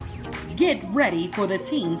Get ready for the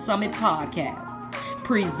Teen Summit Podcast,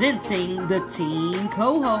 presenting the teen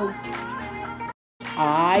co-host,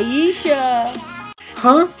 Aisha.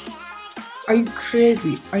 Huh? Are you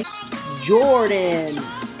crazy? Jordan.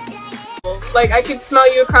 Like, I can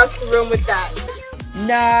smell you across the room with that.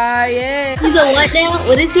 Naya. He's a what now?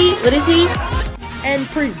 What is he? And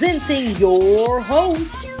presenting your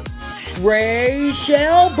host,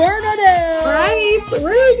 Rachel Bernadette. Right?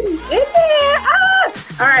 We're in there.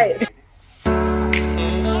 All right.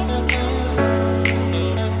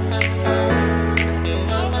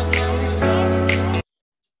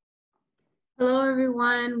 Hello,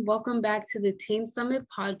 everyone. Welcome back to the Teen Summit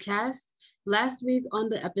Podcast. Last week on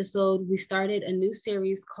the episode, we started a new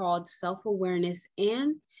series called Self-Awareness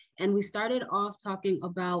and we started off talking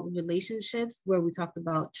about relationships where we talked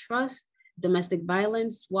about trust, domestic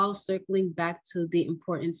violence, while circling back to the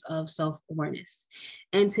importance of self-awareness.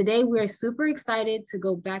 And today we are super excited to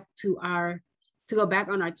go back on our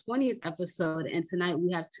 20th episode. And tonight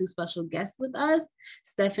we have two special guests with us,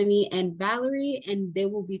 Stephanie and Valerie, and they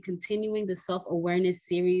will be continuing the self-awareness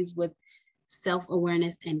series with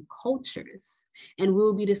self-awareness and cultures. And we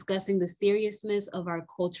will be discussing the seriousness of our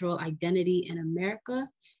cultural identity in America.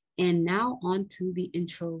 And now on to the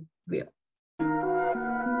intro reel.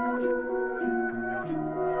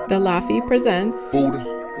 The Laffy presents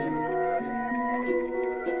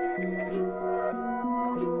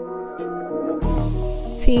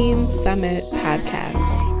Teen Summit Podcast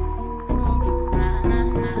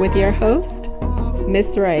with your host,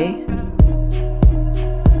 Miss Ray.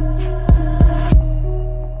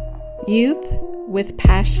 Youth with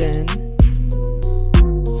passion.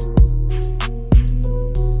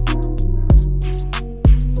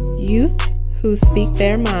 Youth who speak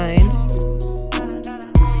their mind.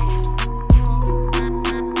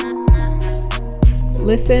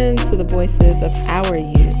 Listen to the voices of our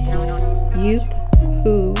youth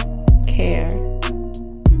who care.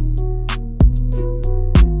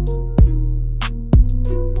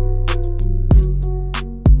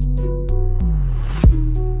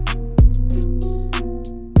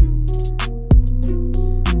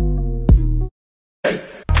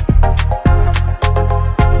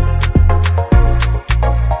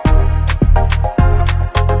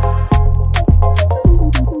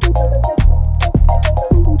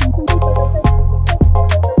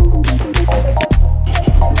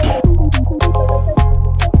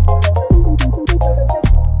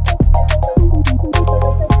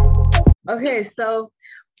 Okay, so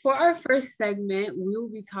for our first segment, we will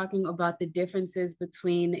be talking about the differences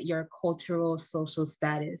between your cultural social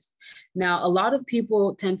status. Now, a lot of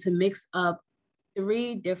people tend to mix up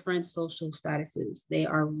three different social statuses. They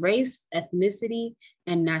are race, ethnicity,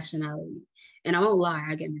 and nationality. And I won't lie,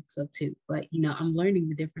 I get mixed up too, but I'm learning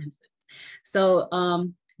the differences. So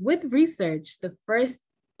with research, the first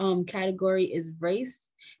category is race,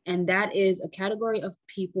 and that is a category of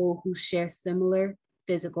people who share similar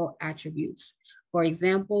physical attributes. For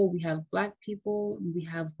example, we have Black people, we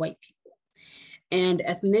have white people. And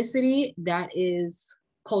ethnicity, that is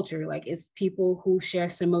culture, like it's people who share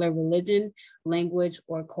similar religion, language,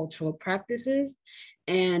 or cultural practices.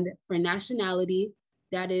 And for nationality,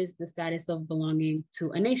 that is the status of belonging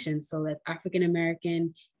to a nation. So that's African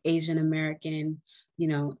American, Asian American,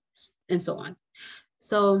 and so on.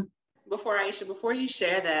 So Before you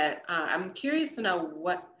share that, I'm curious to know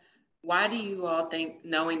why do you all think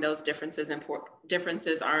knowing those differences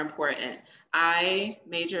are important? I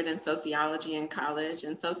majored in sociology in college,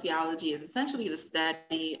 and sociology is essentially the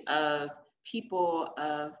study of people,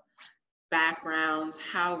 of backgrounds,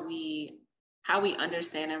 how we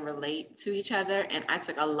understand and relate to each other. And I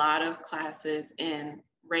took a lot of classes in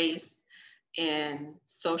race, in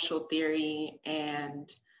social theory,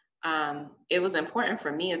 and it was important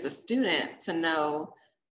for me as a student to know,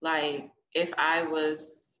 like, if I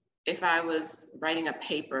was writing a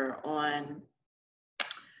paper on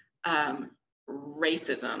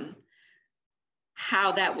racism,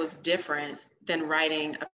 how that was different than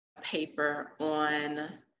writing a paper on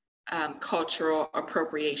cultural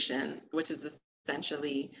appropriation, which is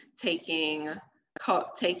essentially taking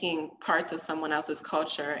parts of someone else's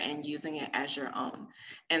culture and using it as your own.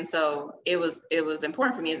 And so it was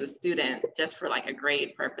important for me as a student, just for like a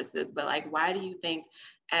grade purposes, but like, why do you think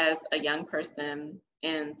as a young person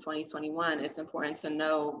in 2021, it's important to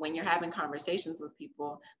know when you're having conversations with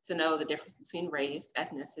people, to know the difference between race,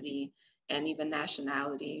 ethnicity, and even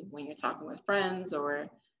nationality when you're talking with friends or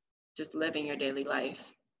just living your daily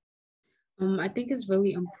life? I think it's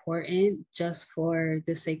really important, just for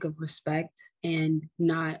the sake of respect and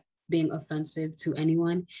not being offensive to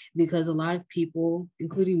anyone, because a lot of people,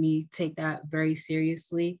 including me, take that very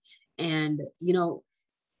seriously. And, you know,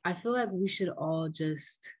 I feel like we should all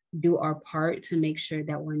just do our part to make sure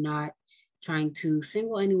that we're not trying to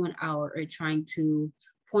single anyone out or trying to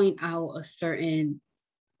point out a certain,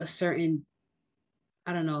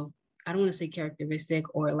 I don't know, I don't want to say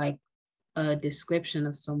characteristic or like a description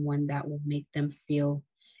of someone that will make them feel,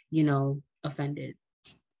 offended.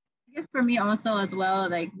 I guess for me also as well,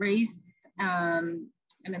 like race and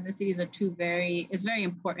ethnicities are it's very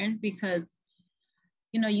important because,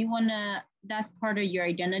 that's part of your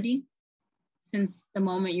identity. Since the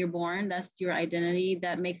moment you're born, that's your identity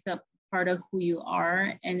that makes up part of who you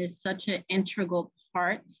are. And is such an integral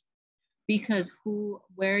part because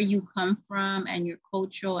where you come from and your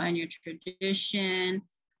cultural and your tradition,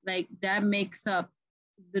 like that makes up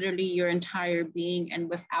literally your entire being. And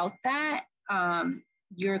without that,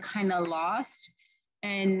 you're kind of lost.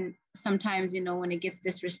 And sometimes, when it gets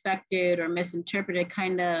disrespected or misinterpreted,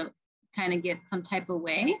 kind of get some type of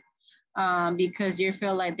way because you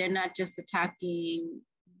feel like they're not just attacking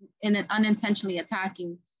and unintentionally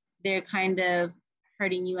attacking, they're kind of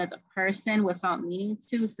hurting you as a person without meaning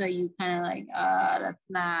to. So you kind of like, that's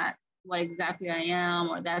not what exactly I am,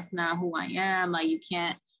 or that's not who I am. Like you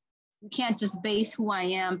can't just base who I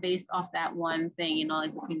am based off that one thing,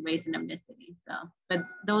 like between race and ethnicity. So, but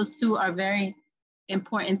those two are very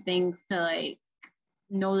important things to like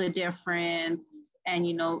know the difference and,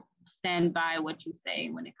 stand by what you say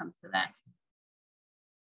when it comes to that.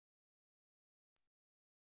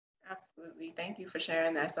 Absolutely. Thank you for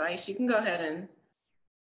sharing that. So Aisha, you can go ahead and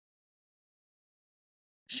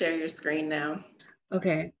share your screen now.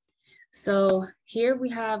 Okay. So here we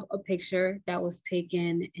have a picture that was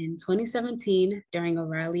taken in 2017 during a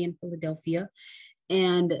rally in Philadelphia.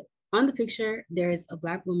 And on the picture, there is a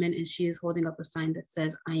Black woman and she is holding up a sign that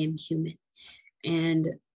says, "I am human." And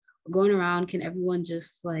going around, can everyone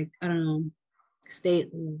just state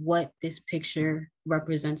what this picture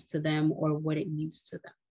represents to them or what it means to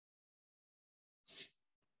them?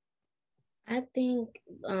 I think,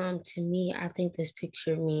 to me, I think this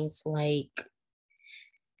picture means like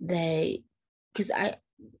that, because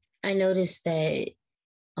I noticed that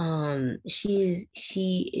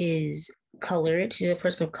she is colored. She's a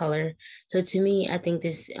person of color. So to me, I think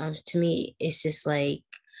this to me it's just like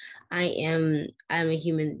I'm a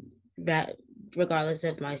human that regardless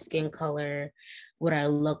of my skin color, what I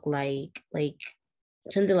look like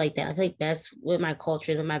something like that. I feel like that's what my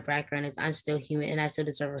culture and my background is. I'm still human and I still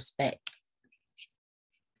deserve respect.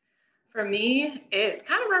 For me, it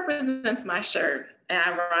kind of represents my shirt. And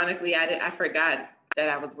ironically, I forgot that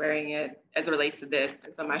I was wearing it as it relates to this.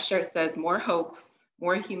 And so my shirt says more hope,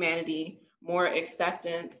 more humanity, more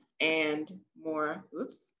acceptance, and more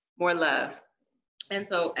love. And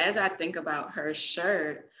so as I think about her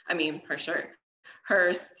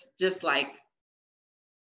just like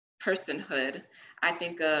personhood, I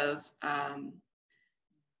think of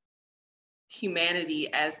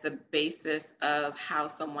humanity as the basis of how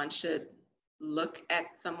someone should look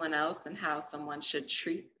at someone else and how someone should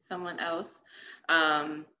treat someone else.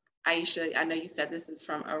 Aisha, I know you said this is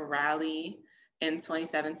from a rally in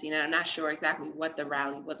 2017, and I'm not sure exactly what the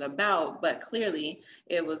rally was about, but clearly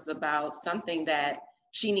it was about something that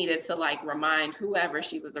she needed to like remind whoever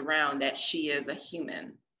she was around that she is a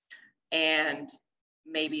human, and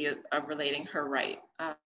maybe relating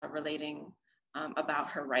about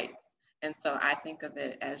her rights. And so I think of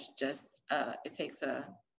it as just, it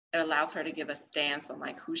allows her to give a stance on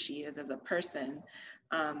like who she is as a person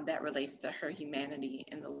that relates to her humanity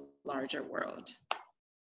in the larger world.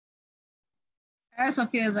 I also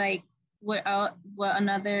feel like what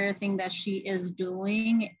another thing that she is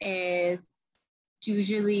doing is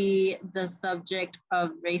usually the subject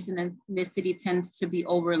of race and ethnicity tends to be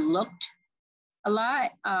overlooked a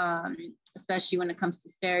lot, especially when it comes to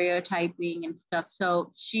stereotyping and stuff.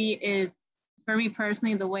 So she is, for me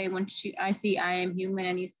personally, the way when I see I am human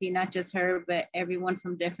and you see not just her, but everyone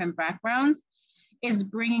from different backgrounds, is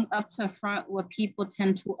bringing up to front what people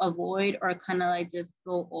tend to avoid or kind of like just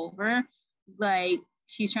go over. Like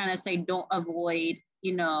she's trying to say, don't avoid,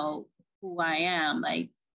 who I am. Like,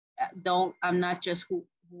 I'm not just who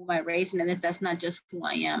my race, and that's not just who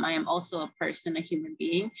I am. I am also a person, a human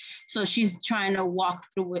being. So she's trying to walk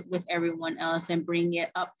through it with everyone else and bring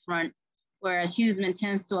it up front. Whereas Huseman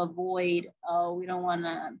tends to avoid, we don't want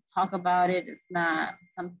to talk about it. It's not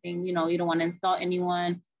something, you don't want to insult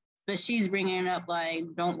anyone. But she's bringing it up like,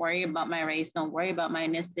 don't worry about my race. Don't worry about my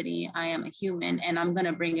ethnicity. I am a human and I'm going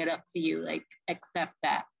to bring it up to you. Like, accept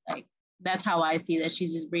that. Like, that's how I see that.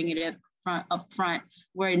 She's just bringing it up front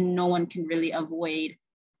where no one can really avoid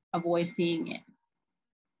seeing it.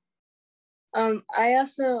 I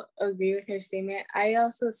also agree with her statement. I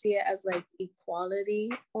also see it as like equality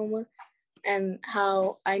almost, and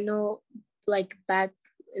how I know like back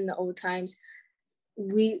in the old times,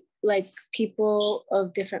 we like people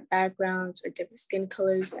of different backgrounds or different skin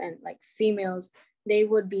colors and like females, they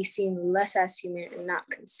would be seen less as human and not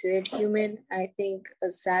considered human. I think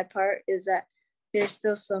a sad part is that there's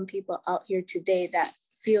still some people out here today that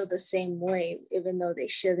feel the same way, even though they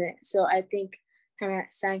shouldn't. So I think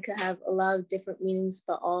sign could have a lot of different meanings,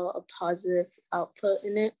 but all a positive output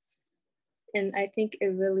in it. And I think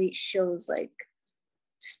it really shows like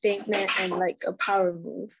statement and like a power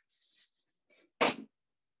move.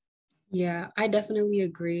 Yeah, I definitely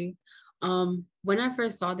agree. When I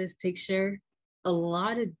first saw this picture, a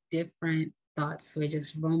lot of different thoughts were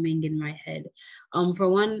just roaming in my head. For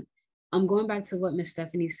one, I'm going back to what Miss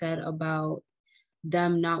Stephanie said about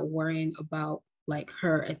them not worrying about like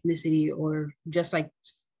her ethnicity or just like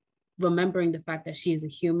remembering the fact that she is a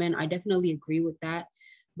human. I definitely agree with that.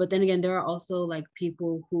 But then again, there are also like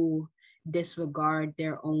people who disregard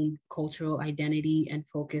their own cultural identity and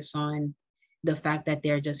focus on the fact that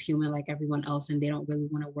they're just human like everyone else and they don't really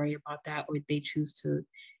want to worry about that, or they choose to,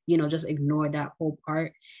 just ignore that whole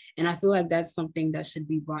part. And I feel like that's something that should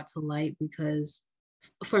be brought to light, because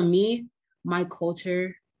for me, my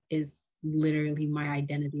culture is literally my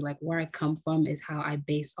identity. Like where I come from is how I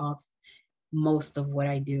base off most of what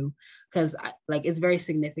I do, because like it's very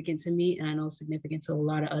significant to me, and I know it's significant to a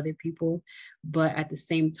lot of other people, but at the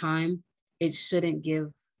same time it shouldn't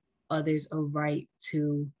give others a right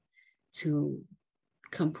to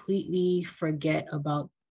completely forget about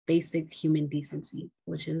basic human decency,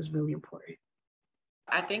 which is really important.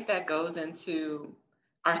 I think that goes into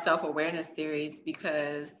our self-awareness theories,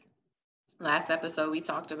 because last episode we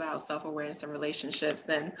talked about self-awareness and relationships.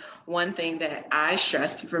 And one thing that I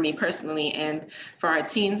stress for me personally and for our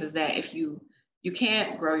teams is that if you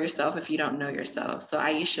can't grow yourself if you don't know yourself. So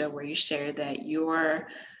Aisha, where you shared that your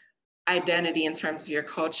identity in terms of your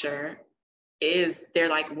culture they're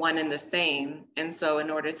like one and the same. And so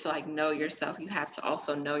in order to like know yourself, you have to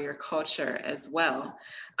also know your culture as well.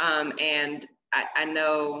 And I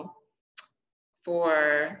know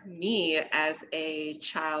for me as a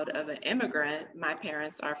child of an immigrant, my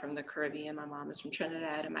parents are from the Caribbean. My mom is from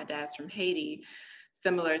Trinidad and my dad's from Haiti.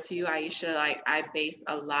 Similar to you, Aisha, like I base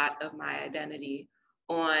a lot of my identity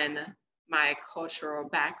on my cultural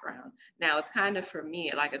background. Now it's kind of for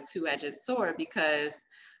me like a two-edged sword, because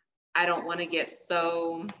I don't want to get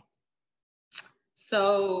so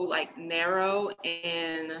like narrow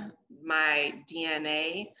in my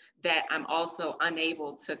DNA that I'm also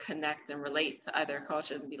unable to connect and relate to other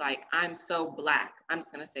cultures and be like, I'm so Black. I'm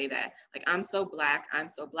just going to say that. Like, I'm so Black,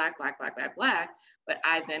 Black, but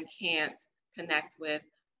I then can't connect with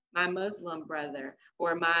my Muslim brother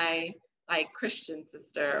or my like Christian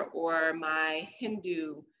sister or my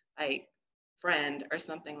Hindu like friend or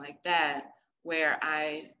something like that, where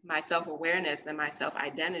my self-awareness and my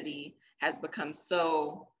self-identity has become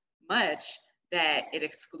so much that it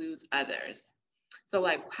excludes others. So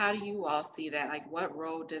like, how do you all see that? Like, what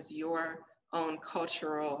role does your own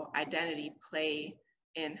cultural identity play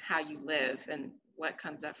in how you live, and what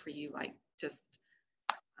comes up for you, like just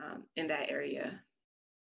in that area?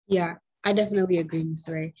 Yeah, I definitely agree, Ms.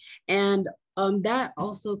 Ray. And that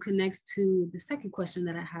also connects to the second question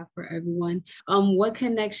that I have for everyone. What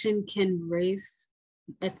connection can race,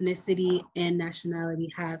 ethnicity, and nationality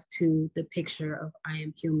have to the picture of I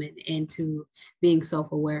am human and to being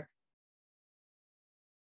self-aware?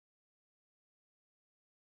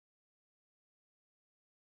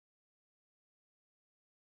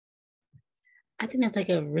 I think that's like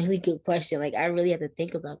a really good question. Like I really have to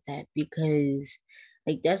think about that, because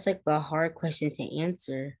like that's like a hard question to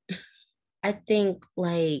answer. I think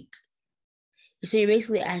like, so you're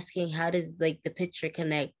basically asking how does like the picture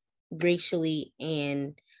connect racially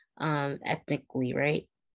and ethnically, right?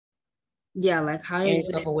 Yeah, like how And does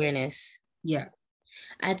it? self-awareness. Yeah.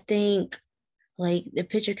 I think like the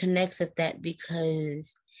picture connects with that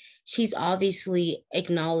because she's obviously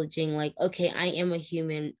acknowledging like, okay, I am a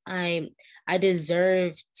human. I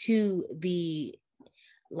deserve to be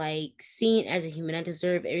like seen as a human. I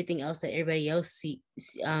deserve everything else that everybody else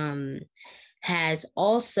has.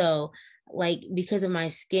 Also, like because of my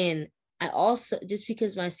skin, I also, just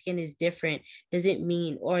because my skin is different doesn't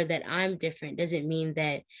mean, or that I'm different doesn't mean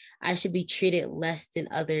that I should be treated less than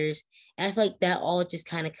others. And I feel like that all just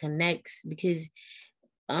kind of connects, because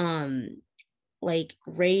um like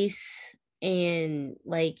race and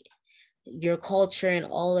like your culture and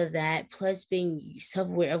all of that, plus being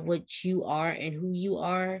self-aware of what you are and who you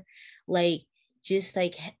are, like just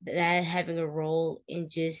like that having a role in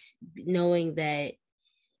just knowing that,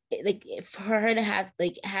 like for her to have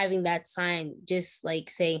like having that sign, just like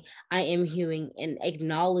saying I am human and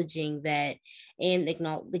acknowledging that, and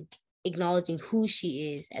acknowledging who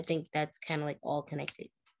she is. I think that's kind of like all connected.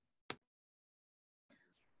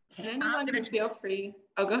 And anyone can feel free.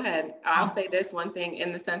 Oh, go ahead. I'll say this one thing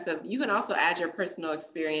in the sense of you can also add your personal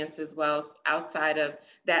experience as well outside of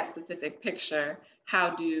that specific picture. How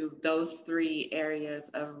do those three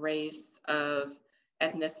areas of race, of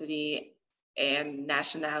ethnicity, and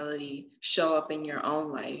nationality show up in your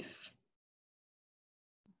own life?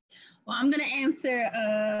 Well, I'm going to answer,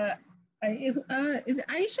 is it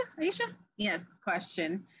Aisha? Yes,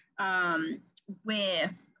 question.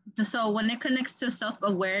 So when it connects to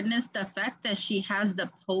self-awareness, the fact that she has the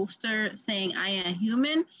poster saying I am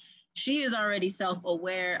human, she is already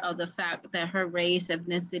self-aware of the fact that her race,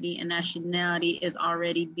 ethnicity, and nationality is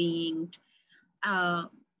already being, how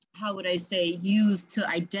would I say, used to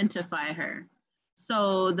identify her.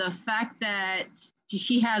 So the fact that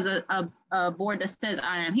she has a board that says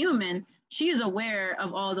I am human, she is aware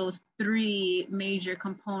of all those three major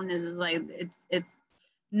components. Is like it's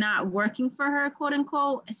not working for her, quote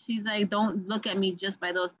unquote. She's like, don't look at me just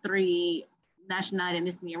by those three: nationality,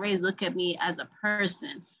 ethnicity, and race. Look at me as a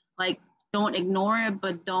person. Like, don't ignore it,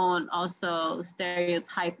 but don't also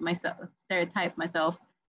stereotype myself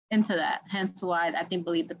into that. Hence why I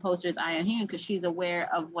believe the poster is I am human, because she's aware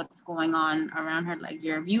of what's going on around her. Like,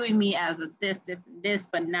 you're viewing me as a this, and this,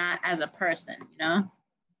 but not as a person, you know?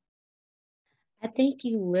 I think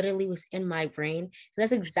you literally was in my brain.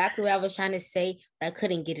 That's exactly what I was trying to say, but I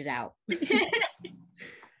couldn't get it out.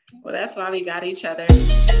 Well, that's why we got each other.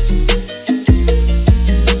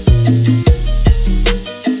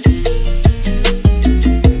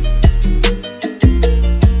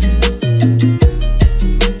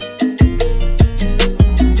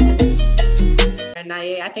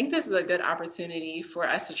 Naye, I think this is a good opportunity for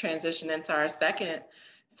us to transition into our second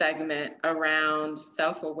segment around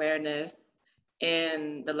self-awareness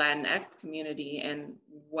in the Latinx community and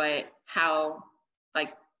how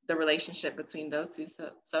the relationship between those two.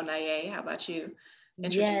 So Naye, how about you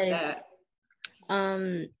introduce that?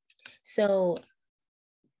 So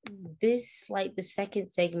this, like, the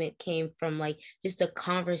second segment came from like just a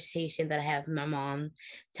conversation that I have with my mom,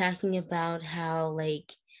 talking about how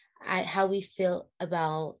how we feel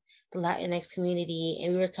about the Latinx community,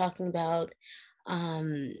 and we were talking about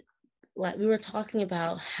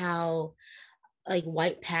how like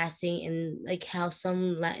white passing, and like how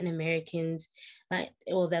some Latin Americans, the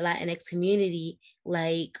Latinx community,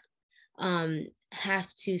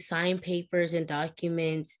 have to sign papers and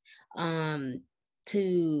documents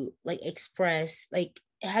to express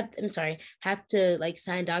have to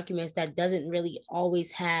sign documents that doesn't really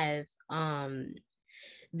always have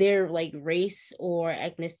their race or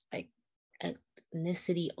ethnicity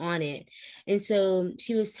on it. And so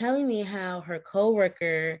she was telling me how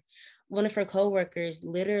one of her coworkers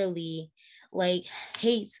literally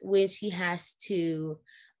hates when she has to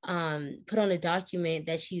put on a document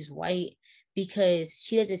that she's white, because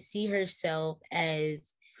she doesn't see herself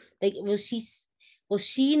as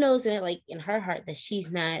she knows in her heart that she's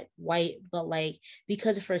not white, but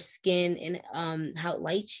because of her skin and how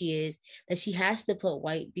light she is, that she has to put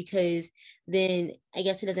white, because then I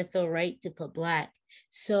guess it doesn't feel right to put black.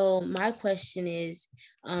 So my question is,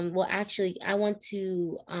 actually, I want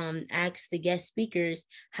to ask the guest speakers,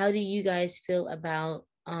 how do you guys feel about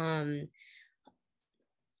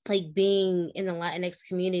being in the Latinx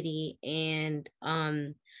community, and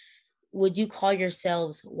would you call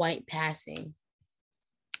yourselves white passing?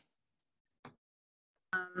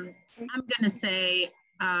 I'm gonna say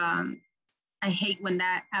I hate when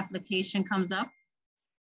that application comes up.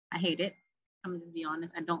 I hate it. I'm just be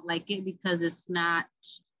honest. I don't like it because it's not.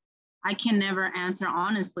 I can never answer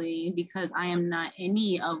honestly, because I am not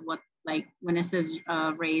any of what, when it says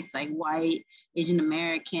race, white, Asian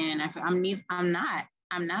American. I'm not.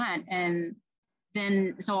 And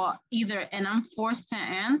then and I'm forced to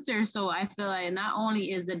answer. So I feel like not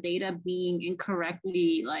only is the data being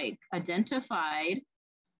incorrectly identified,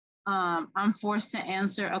 I'm forced to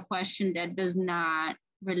answer a question that does not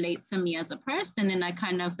relate to me as a person. And I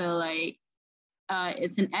kind of feel like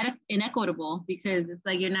it's inequitable, because it's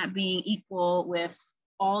you're not being equal with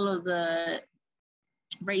all of the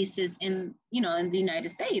races in the United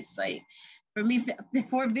States. For me,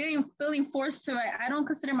 before feeling forced to write, I don't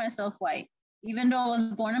consider myself white. Even though I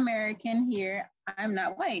was born American here, I'm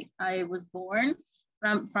not white. I was born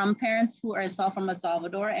from parents who are from El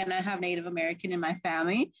Salvador, and I have Native American in my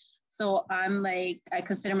family. So I'm I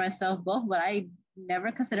consider myself both, but I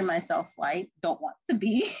never consider myself white, don't want to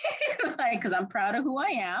be, like, because I'm proud of who I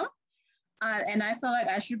am. And I feel like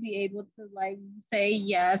I should be able to like say,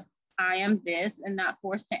 yes, I am this, and not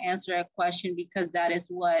forced to answer a question because that is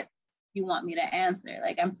what you want me to answer.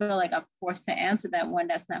 Like, I feel like I'm forced to answer that when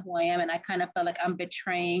that's not who I am. And I kind of feel like I'm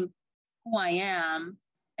betraying who I am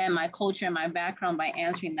and my culture and my background by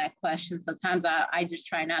answering that question. Sometimes I just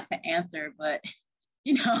try not to answer, but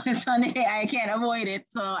it's Sunday, I can't avoid it.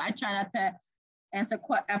 So I try not to answer,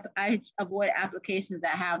 I avoid applications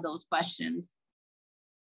that have those questions.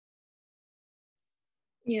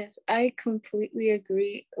 Yes, I completely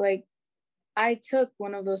agree. Like, I took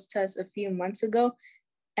one of those tests a few months ago,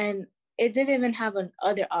 and it didn't even have an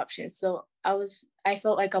other option. So I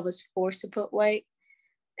felt like I was forced to put white.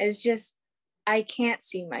 It's just, I can't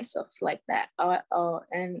see myself like that at all.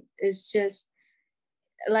 And it's just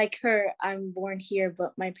like her, I'm born here,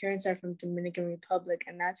 but my parents are from Dominican Republic,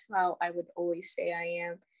 and that's how I would always say I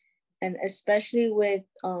am. And especially with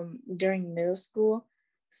during middle school,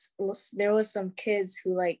 there was some kids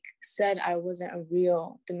who like said I wasn't a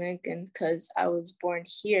real Dominican because I was born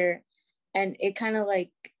here, and it kind of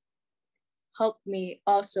like helped me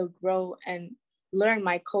also grow and learn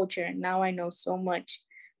my culture. Now I know so much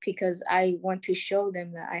because I want to show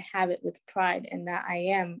them that I have it with pride and that I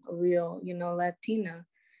am a real, Latina.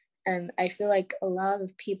 And I feel like a lot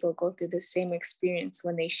of people go through the same experience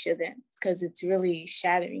when they shouldn't, because it's really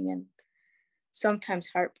shattering and sometimes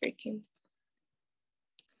heartbreaking.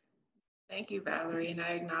 Thank you, Valerie, and I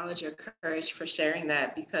acknowledge your courage for sharing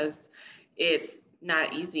that because it's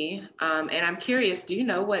not easy. And I'm curious, do you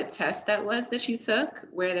know what test that was that you took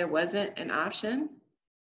where there wasn't an option?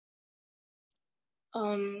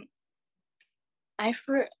 I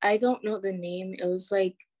don't know the name. It was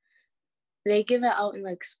like they give it out in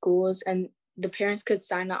like schools, and the parents could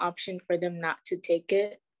sign an option for them not to take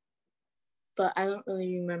it. But I don't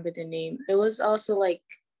really remember the name. It was also like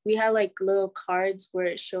we had like little cards where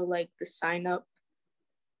it showed like the sign up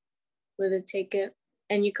with a ticket,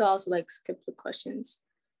 and you could also like skip the questions.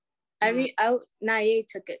 Naye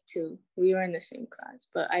took it too. We were in the same class,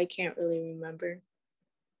 but I can't really remember.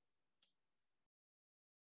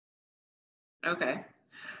 Okay.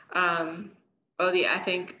 I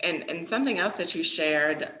think, and something else that you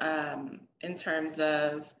shared in terms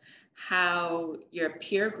of how your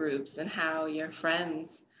peer groups and how your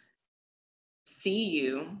friends see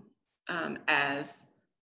you as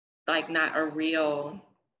like not a real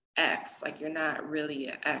X, like you're not really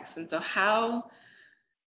an X. And so how,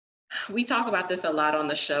 we talk about this a lot on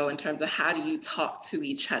the show in terms of how do you talk to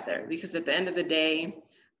each other? Because at the end of the day,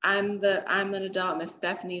 I'm an adult, Miss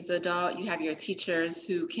Stephanie's adult. You have your teachers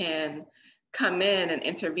who can come in and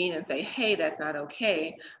intervene and say, hey, that's not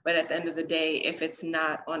okay. But at the end of the day, if it's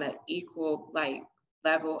not on an equal like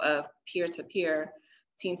level of peer to peer,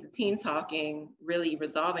 teen to teen talking, really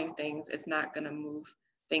resolving things, it's not going to move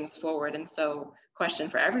things forward. And so question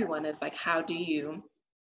for everyone is like, how do you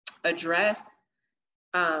address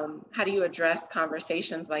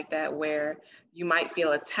conversations like that where you might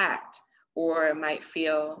feel attacked or might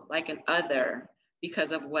feel like an other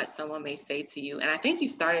because of what someone may say to you? And I think you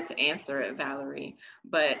started to answer it, Valerie,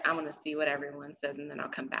 but I want to see what everyone says and then I'll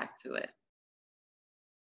come back to it.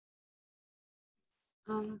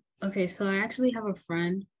 Okay, so I actually have a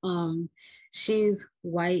friend. She's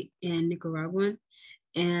white and Nicaraguan,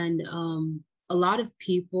 and a lot of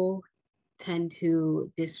people tend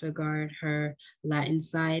to disregard her Latin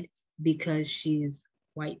side because she's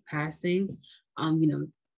white passing.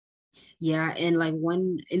 Yeah, and like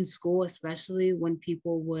when in school, especially when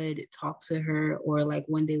people would talk to her or like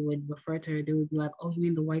when they would refer to her, they would be like, "Oh, you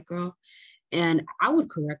mean the white girl?" And I would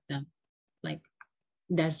correct them. Like,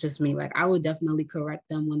 that's just me. Like, I would definitely correct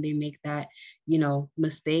them when they make that,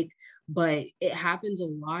 mistake. But it happens a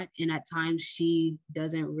lot, and at times she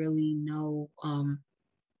doesn't really know.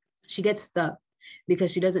 She gets stuck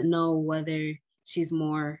because she doesn't know whether she's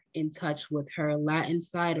more in touch with her Latin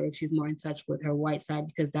side or if she's more in touch with her white side,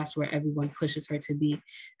 because that's where everyone pushes her to be.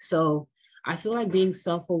 So I feel like being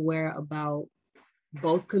self-aware about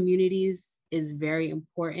both communities is very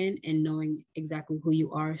important, and knowing exactly who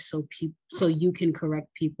you are so you can correct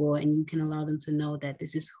people and you can allow them to know that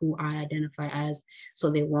this is who I identify as, so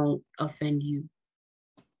they won't offend you.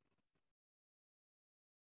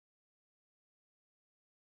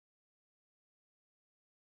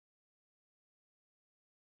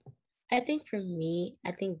 I think for me,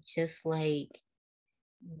 I think just like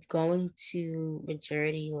going to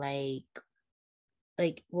majority,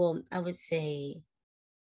 well, I would say,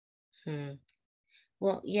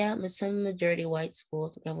 well, yeah, some majority white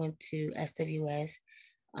schools. Like I went to SWS.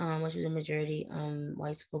 which was a majority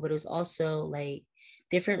white school, but it was also like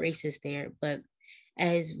different races there. But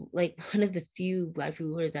as like one of the few Black people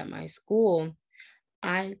who was at my school,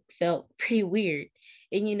 I felt pretty weird.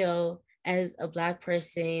 And as a Black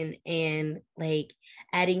person and like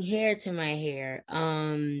adding hair to my hair,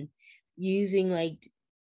 using like,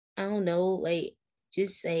 I don't know, like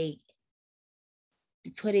just like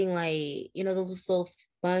putting like, those little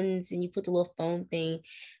buns and you put the little foam thing,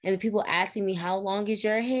 and the people asking me, how long is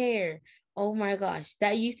your hair? Oh my gosh,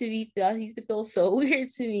 that used to feel so weird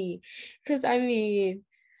to me. Cause I mean,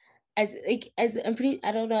 as I'm pretty,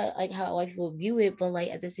 I don't know like how white people view it, but like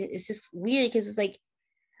at the same, it's just weird because it's like,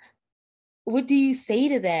 what do you say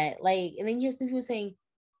to that? Like, and then you have some people saying,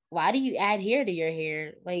 why do you add hair to your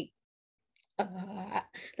hair? Uh,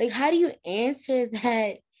 like how do you answer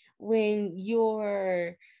that when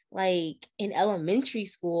you're like in elementary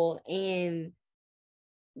school and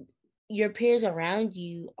your peers around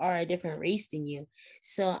you are a different race than you?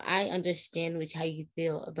 So I understand how you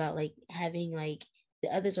feel about like having like the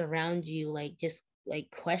others around you like just like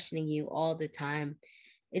questioning you all the time.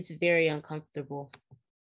 It's very uncomfortable.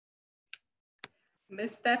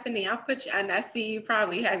 Miss Stephanie, I'll put you, and I see you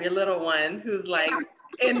probably have your little one who's like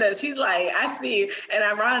she's like, I see. And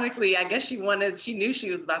ironically, I guess she knew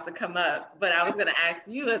she was about to come up, but I was going to ask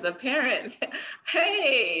you as a parent,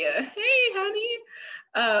 hey, honey,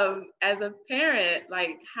 as a parent,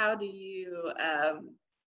 like, how do you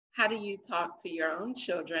talk to your own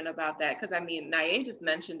children about that? Because I mean, Naye just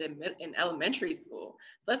mentioned in elementary school.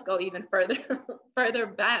 So let's go even further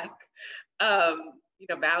back.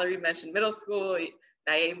 Valerie mentioned middle school.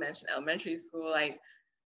 Naye mentioned elementary school. Like,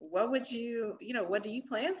 what do you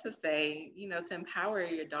plan to say, to empower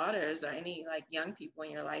your daughters or any like young people in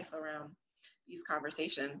your life around these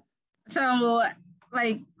conversations? So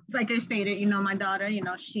like I stated, my daughter,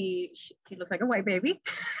 she looks like a white baby,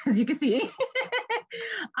 as you can see.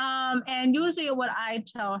 And usually what I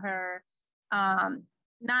tell her,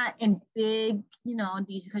 not in big,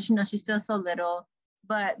 these, because she's still so little,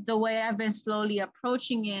 but the way I've been slowly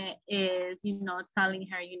approaching it is, telling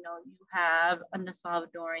her, you have a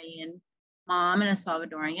Salvadorian mom and a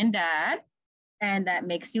Salvadorian dad, and that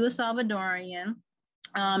makes you a Salvadorian.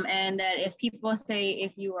 And that if people say,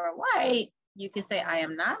 if you are white, you can say, I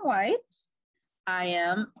am not white. I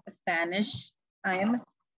am Spanish. I am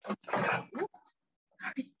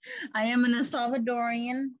a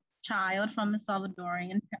Salvadorian child from a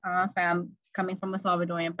Salvadorian family, coming from a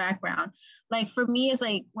Salvadorian background. Like for me, it's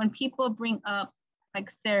like when people bring up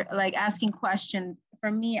like asking questions,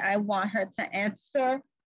 for me, I want her to answer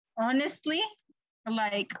honestly,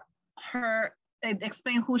 like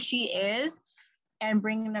explain who she is, and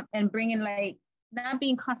bringing like not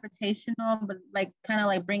being confrontational, but like kind of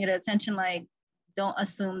like bringing it attention, like don't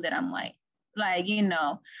assume that I'm white. Like,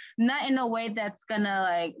 not in a way that's gonna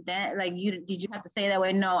like that, like did you have to say that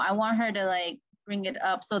way? No, I want her to like bring it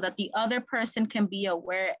up so that the other person can be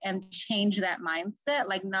aware and change that mindset,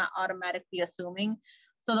 like not automatically assuming.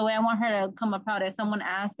 So the way I want her to come about it, someone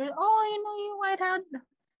asks her, oh, you white, how,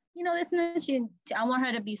 this and this, I want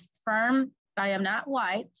her to be firm. I am not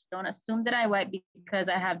white. Don't assume that I'm white because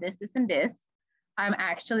I have this, and this. I'm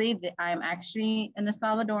actually an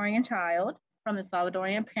Salvadorian child from the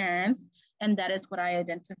Salvadorian parents, and that is what I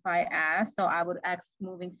identify as. So I would ask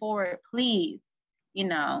moving forward, please,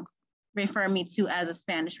 refer me to as a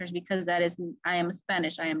Spanish person, because I am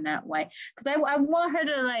Spanish. I am not white. Because I want her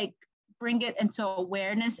to like bring it into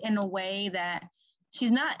awareness in a way that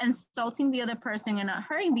she's not insulting the other person and not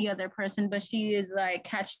hurting the other person, but she is like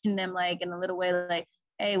catching them like in a little way, like,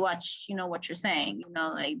 hey, watch, what you're saying,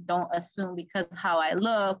 like don't assume because how I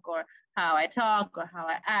look or how I talk or how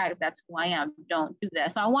I act, that's who I am. Don't do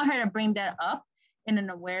that. So I want her to bring that up in an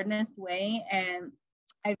awareness way. And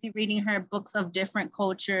I'd be reading her books of different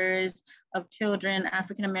cultures of children,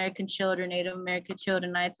 African-American children, Native American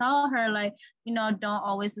children. I tell her like, don't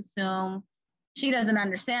always assume. She doesn't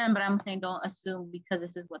understand, but I'm saying don't assume because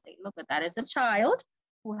this is what they look at. That is a child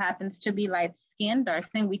who happens to be light skinned, dark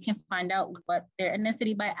skinned. We can find out what their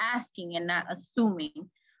ethnicity by asking and not assuming.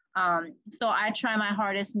 So I try my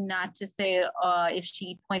hardest not to say if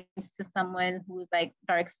she points to someone who's like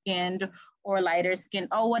dark skinned or lighter skinned,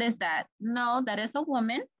 oh, what is that? No, that is a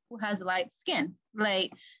woman who has light skin.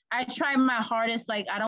 Like I try my hardest, like I don't